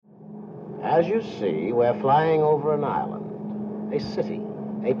As you see, we're flying over an island, a city,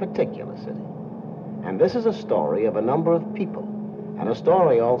 a particular city. And this is a story of a number of people, and a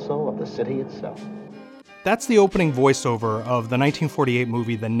story also of the city itself. That's the opening voiceover of the 1948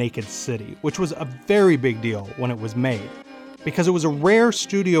 movie The Naked City, which was a very big deal when it was made, because it was a rare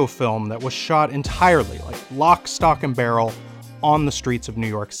studio film that was shot entirely, like lock, stock, and barrel, on the streets of New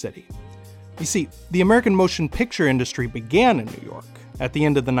York City. You see, the American motion picture industry began in New York at the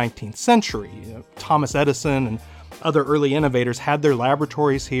end of the 19th century. Thomas Edison and other early innovators had their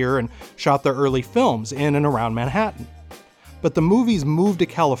laboratories here and shot their early films in and around Manhattan. But the movies moved to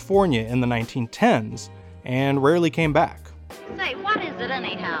California in the 1910s and rarely came back. Say, what is it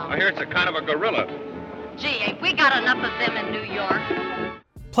anyhow? I hear it's a kind of a gorilla. Gee, ain't we got enough of them in New York?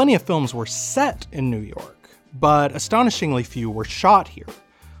 Plenty of films were set in New York, but astonishingly few were shot here.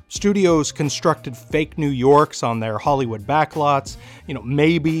 Studios constructed fake New Yorks on their Hollywood backlots.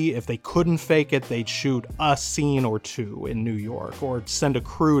 Maybe if they couldn't fake it, they'd shoot a scene or two in New York, or send a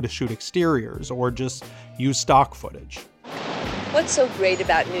crew to shoot exteriors, or just use stock footage. What's so great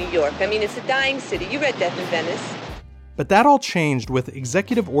about New York? I mean, it's a dying city. You read Death in Venice. But that all changed with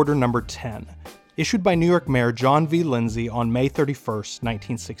Executive Order No. 10, issued by New York Mayor John V. Lindsay on May 31st,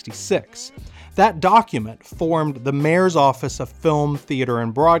 1966. That document formed the Mayor's Office of Film, Theater,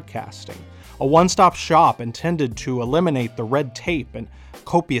 and Broadcasting, a one-stop shop intended to eliminate the red tape and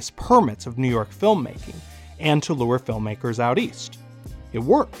copious permits of New York filmmaking, and to lure filmmakers out east. It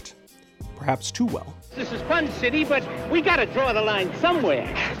worked, perhaps too well. This is Fun City, but we gotta draw the line somewhere.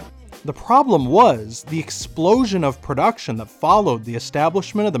 The problem was the explosion of production that followed the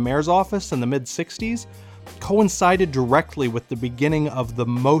establishment of the mayor's office in the mid-60s coincided directly with the beginning of the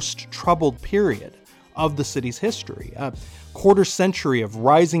most troubled period of the city's history. A quarter century of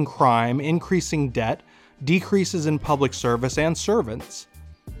rising crime, increasing debt, decreases in public service and servants,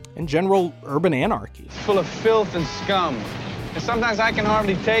 and general urban anarchy. It's full of filth and scum, and sometimes I can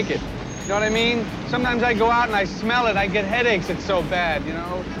hardly take it. You know what I mean? Sometimes I go out and I smell it, I get headaches, it's so bad,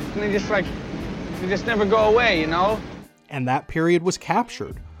 And they just never go away, And that period was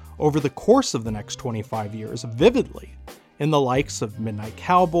captured over the course of the next 25 years vividly in the likes of Midnight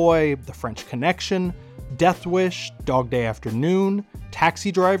Cowboy, The French Connection, Death Wish, Dog Day Afternoon,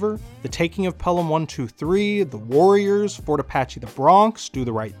 Taxi Driver, The Taking of Pelham 123, The Warriors, Fort Apache the Bronx, Do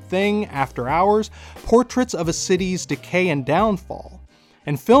the Right Thing, After Hours, portraits of a city's decay and downfall.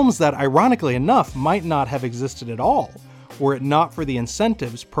 And films that, ironically enough, might not have existed at all were it not for the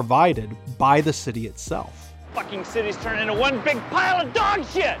incentives provided by the city itself. Fucking city's turning into one big pile of dog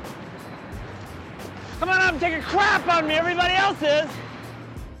shit! Come on up and take a crap on me, everybody else is!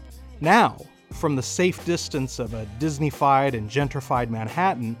 Now, from the safe distance of a Disney-fied and gentrified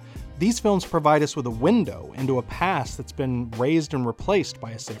Manhattan, these films provide us with a window into a past that's been raised and replaced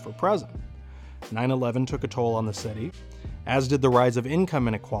by a safer present. 9/11 took a toll on the city, as did the rise of income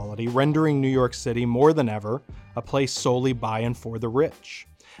inequality, rendering New York City more than ever a place solely by and for the rich.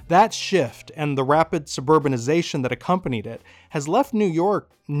 That shift and the rapid suburbanization that accompanied it has left New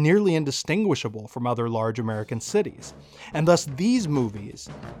York nearly indistinguishable from other large American cities, and thus these movies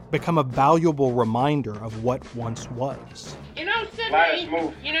become a valuable reminder of what once was. Sidney,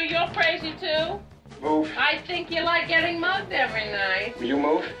 you're crazy too. Move. I think you like getting mugged every night. Will you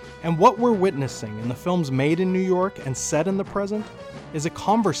move? And what we're witnessing in the films made in New York and set in the present is a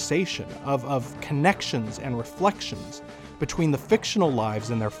conversation of connections and reflections between the fictional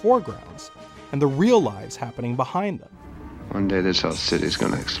lives in their foregrounds and the real lives happening behind them. One day this whole city's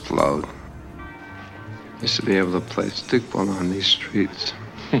gonna explode. Used to be able to play stickball on these streets.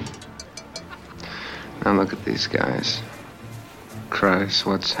 Now look at these guys. Christ,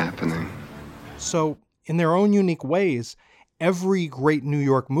 what's happening? So, in their own unique ways, every great New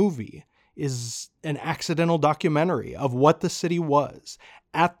York movie is an accidental documentary of what the city was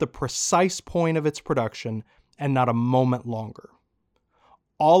at the precise point of its production and not a moment longer.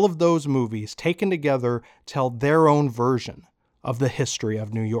 All of those movies taken together tell their own version of the history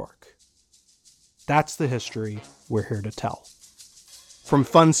of New York. That's the history we're here to tell. From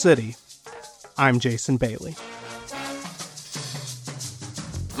Fun City, I'm Jason Bailey.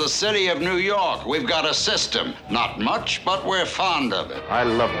 The city of New York, we've got a system. Not much, but we're fond of it. I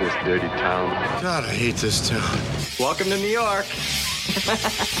love this dirty town. God, I hate this town. Welcome to New York.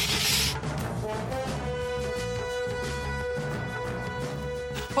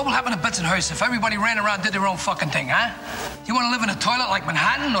 What will happen to Bensonhurst if everybody ran around and did their own fucking thing, huh? You want to live in a toilet like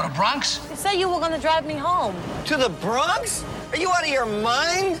Manhattan or the Bronx? You said you were going to drive me home. To the Bronx? Are you out of your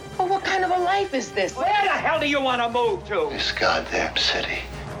mind? Well, what kind of a life is this? Where the hell do you want to move to? This goddamn city.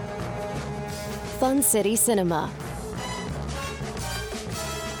 Fun City Cinema.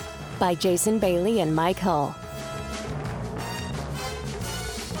 by Jason Bailey and Mike Hull.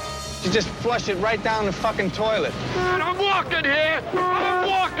 You just flush it right down the fucking toilet. I'm walking here. I'm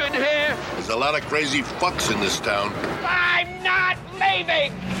walking here. There's a lot of crazy fucks in this town. I'm not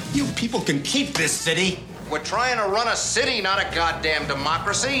leaving. You people can keep this city. We're trying to run a city, not a goddamn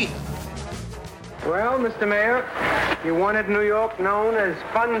democracy. Well, Mr. Mayor, you wanted New York known as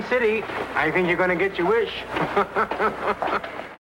Fun City. I think you're going to get your wish.